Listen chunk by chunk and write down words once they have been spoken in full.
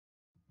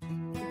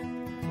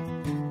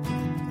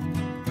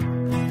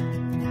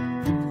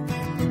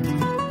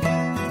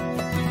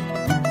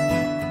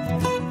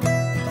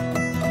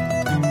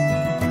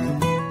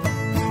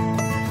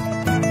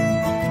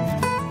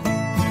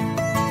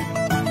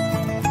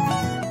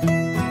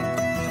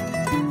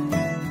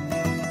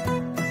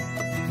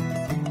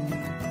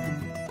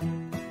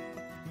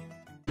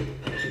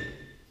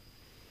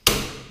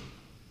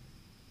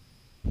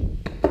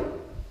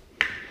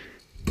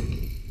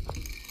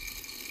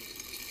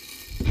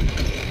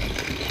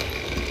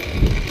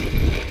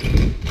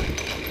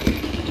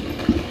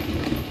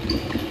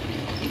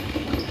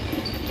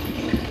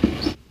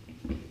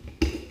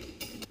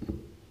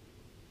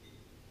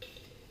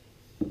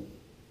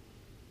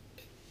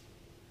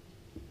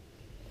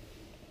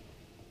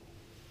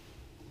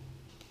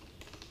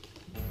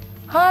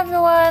Hi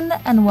everyone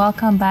and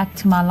welcome back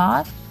to my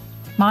life.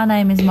 My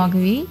name is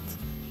Marguerite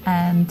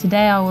and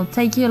today I will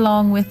take you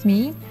along with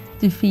me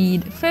to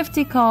feed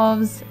 50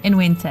 calves in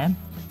winter.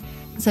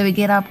 So we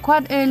get up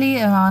quite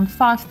early, around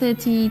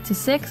 5:30 to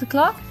 6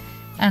 o'clock,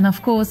 and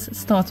of course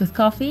start with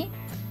coffee.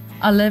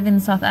 I live in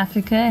South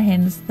Africa,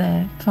 hence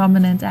the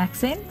prominent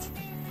accent.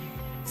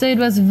 So it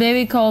was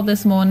very cold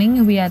this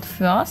morning, we had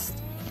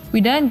frost.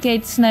 We don't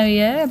get snow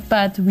here,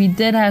 but we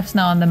did have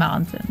snow on the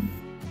mountain.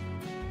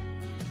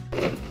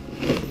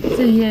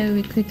 So here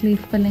we're quickly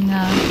filling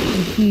out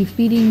a few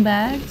feeding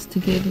bags to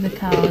give the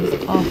cows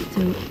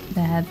after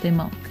they had their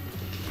milk.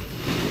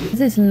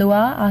 This is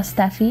Lua, our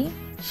staffy.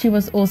 She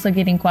was also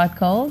getting quite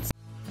cold.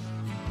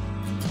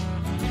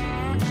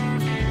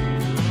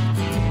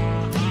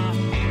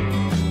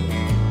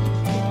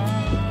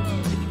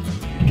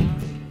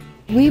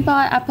 We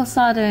buy apple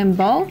cider in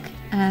bulk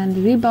and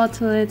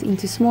rebottle it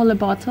into smaller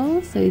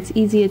bottles so it's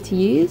easier to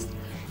use.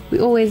 We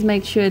always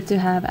make sure to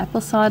have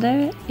apple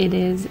cider. It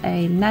is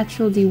a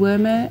natural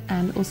dewormer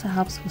and also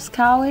helps with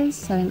scours.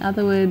 So in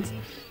other words,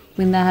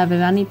 when they have a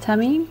runny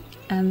tummy.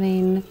 And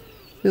then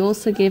we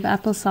also give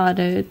apple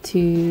cider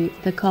to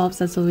the calves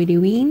that's already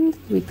weaned.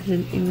 We put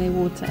it in their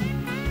water.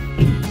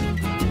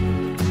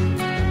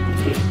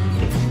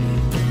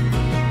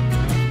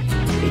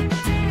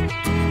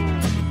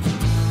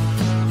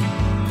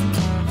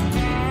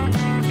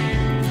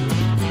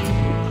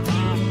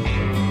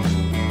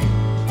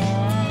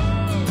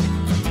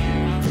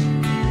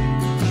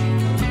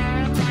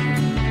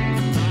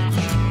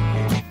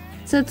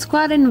 So it's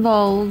quite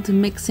involved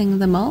mixing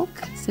the milk.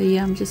 So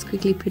yeah, I'm just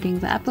quickly putting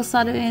the apple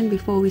cider in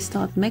before we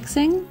start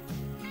mixing.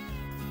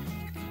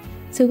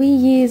 So we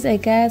use a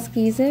gas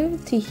geyser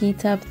to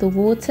heat up the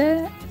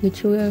water,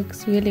 which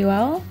works really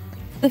well.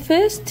 The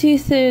first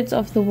 2/3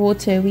 of the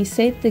water we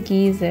set the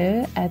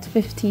geyser at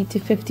 50 to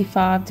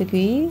 55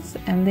 degrees,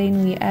 and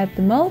then we add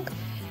the milk,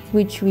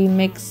 which we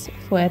mix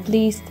for at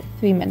least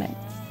 3 minutes.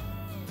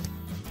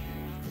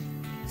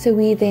 So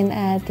we then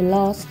add the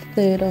last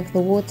third of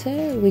the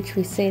water, which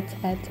we set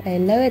at a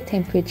lower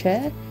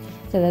temperature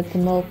so that the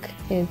milk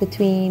is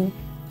between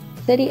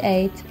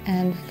 38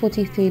 and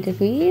 43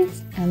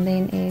 degrees, and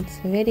then it's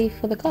ready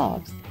for the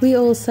calves. We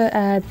also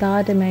add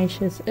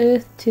diatomaceous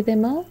earth to the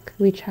milk,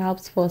 which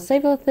helps for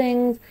several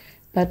things,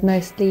 but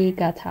mostly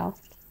gut health.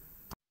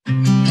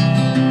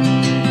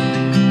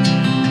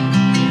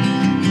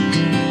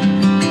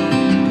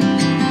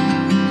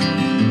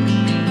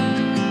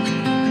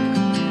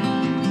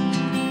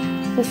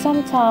 So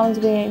sometimes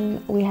when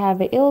we have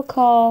an ill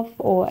calf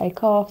or a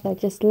calf that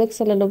just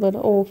looks a little bit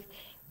off,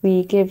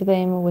 we give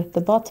them with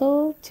the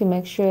bottle to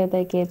make sure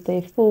they get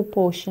their full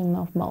portion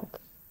of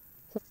milk.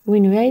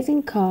 When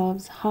raising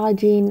calves,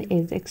 hygiene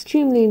is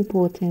extremely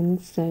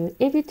important, so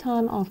every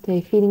time after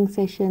a feeding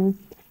session,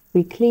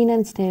 we clean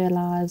and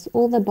sterilize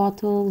all the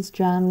bottles,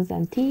 drums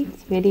and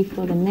teats ready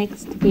for the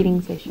next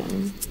feeding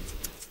session.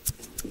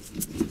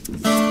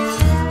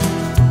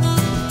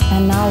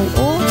 And now we're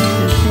all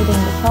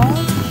feeding the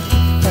calves.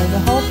 So the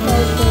whole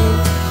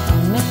process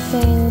of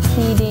mixing,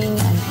 feeding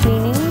and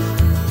cleaning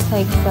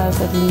takes us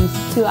at least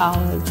 2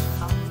 hours.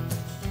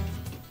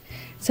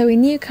 So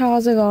when new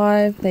cows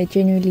arrive, they're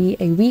generally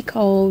a week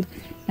old,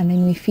 and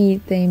then we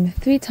feed them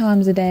 3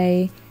 times a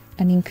day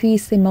and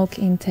increase their milk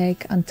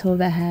intake until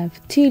they have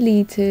 2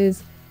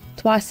 liters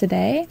twice a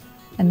day,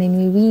 and then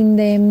we wean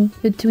them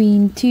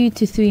between 2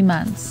 to 3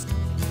 months.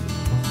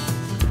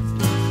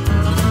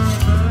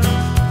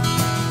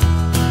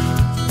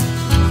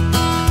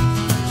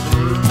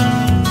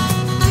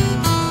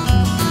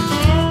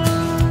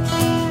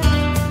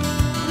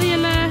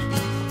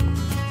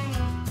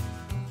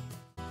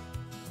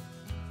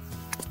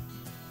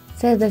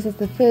 So this is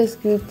the first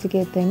group to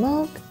get their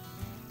milk.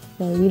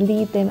 So we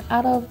lead them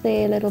out of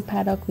their little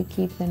paddock we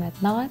keep them at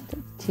night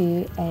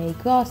to a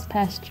grass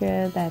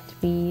pasture that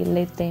we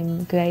let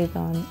them graze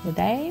on a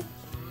day.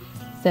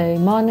 So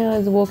Manu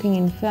is walking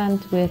in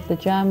front with the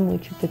drum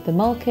which we put the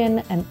milk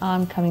in, and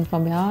I'm coming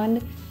from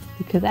behind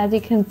because as you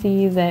can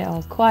see they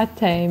are quite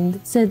tamed.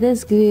 So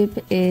this group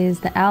is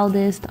the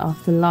eldest of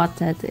the lot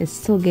that is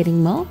still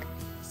getting milk.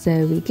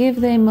 So we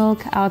give their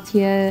milk out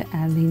here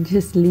and then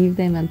just leave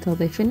them until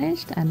they're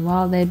finished, and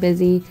while they're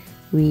busy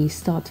we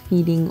start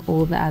feeding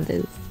all the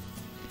others.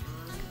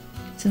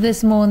 So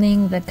this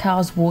morning the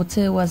cow's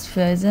water was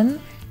frozen,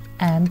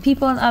 and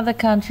people in other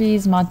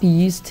countries might be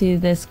used to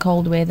this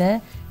cold weather,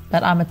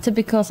 but I'm a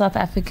typical South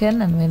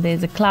African, and when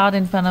there's a cloud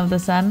in front of the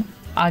sun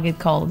I get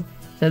cold.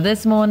 So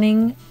this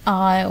morning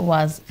I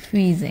was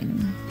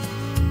freezing.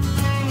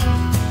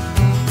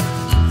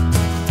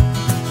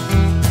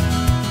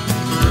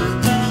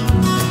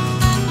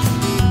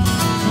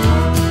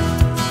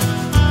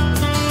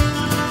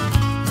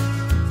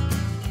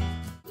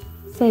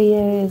 So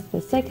here is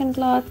the second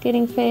lot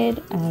getting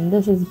fed, and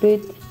this is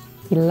Boot.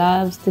 He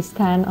loves to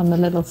stand on the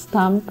little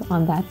stump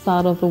on that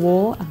side of the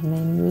wall and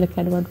then look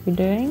at what we're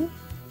doing.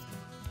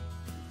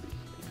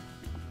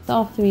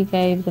 So after we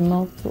gave the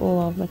milk to all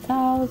of the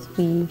cows,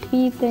 we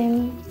feed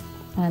them.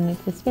 and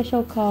it's a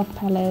special calf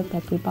pallet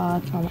that we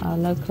buy from our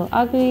local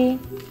agri.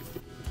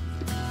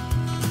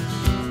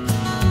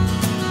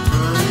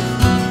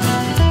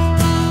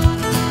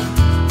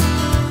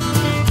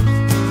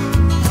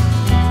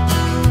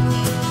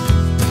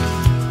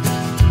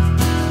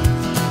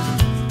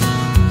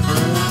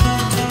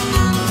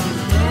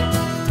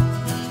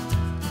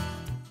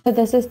 So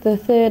this is the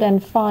third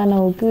and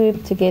final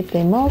group to get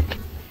their milk.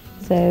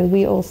 So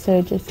we're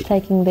also just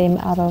taking them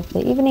out of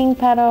the evening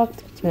paddock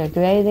to a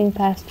grazing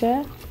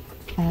pasture,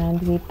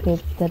 and we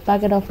put the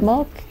bucket of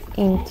milk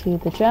into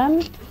the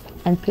drum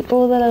and put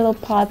all the little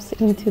pipes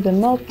into the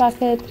milk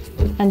bucket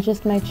and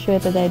just make sure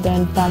that they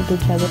don't bump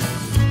each other.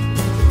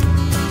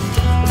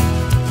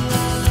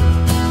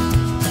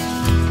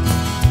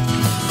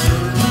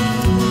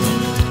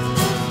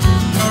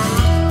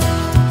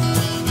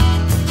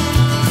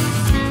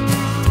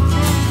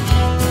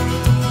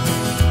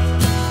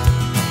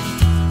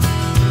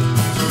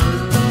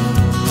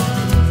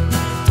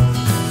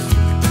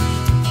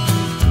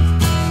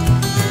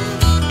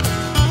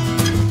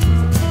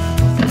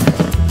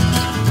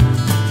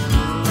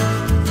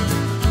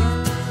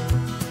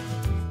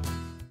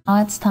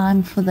 Now it's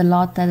time for the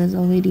lot that is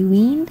already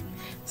weaned,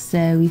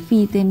 so we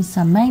feed them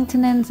some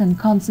maintenance and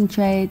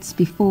concentrates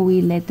before we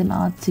let them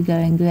out to go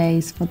and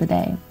graze for the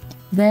day.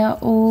 They are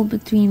all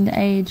between the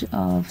age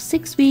of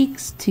 6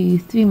 weeks to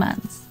 3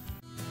 months.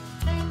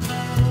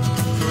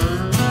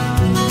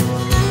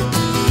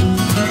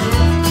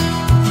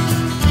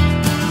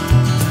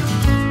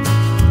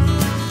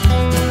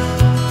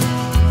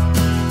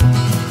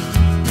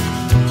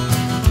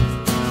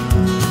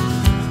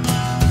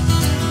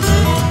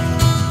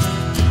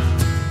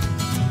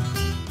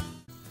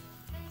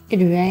 It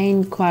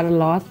rained quite a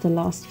lot the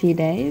last few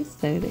days,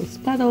 so there's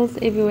puddles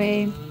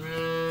everywhere.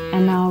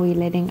 And now we're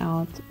letting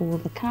out all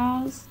the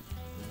cows.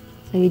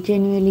 So we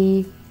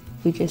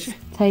just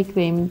take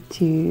them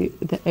to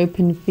the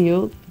open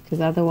field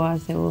because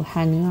otherwise they will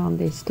hang around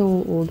their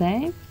stall all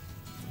day.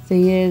 So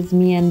here's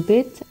me and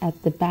Bit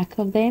at the back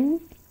of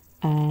them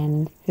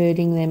and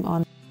herding them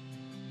on.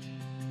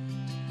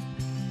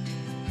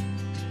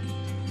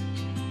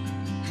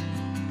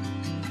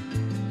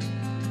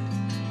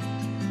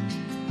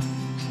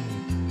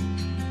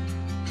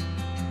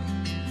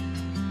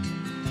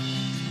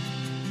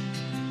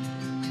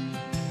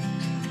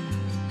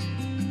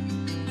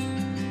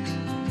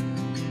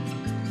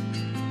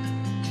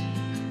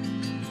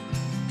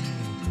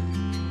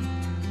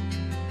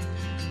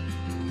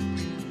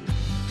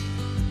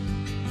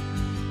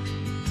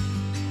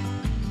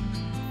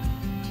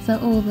 So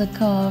all the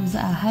calves are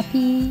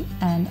happy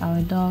and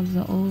our dogs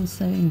are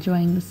also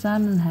enjoying the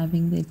sun and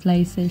having their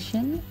play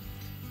session.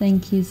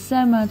 Thank you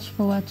so much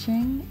for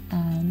watching,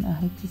 and I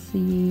hope to see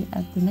you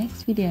at the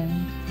next video.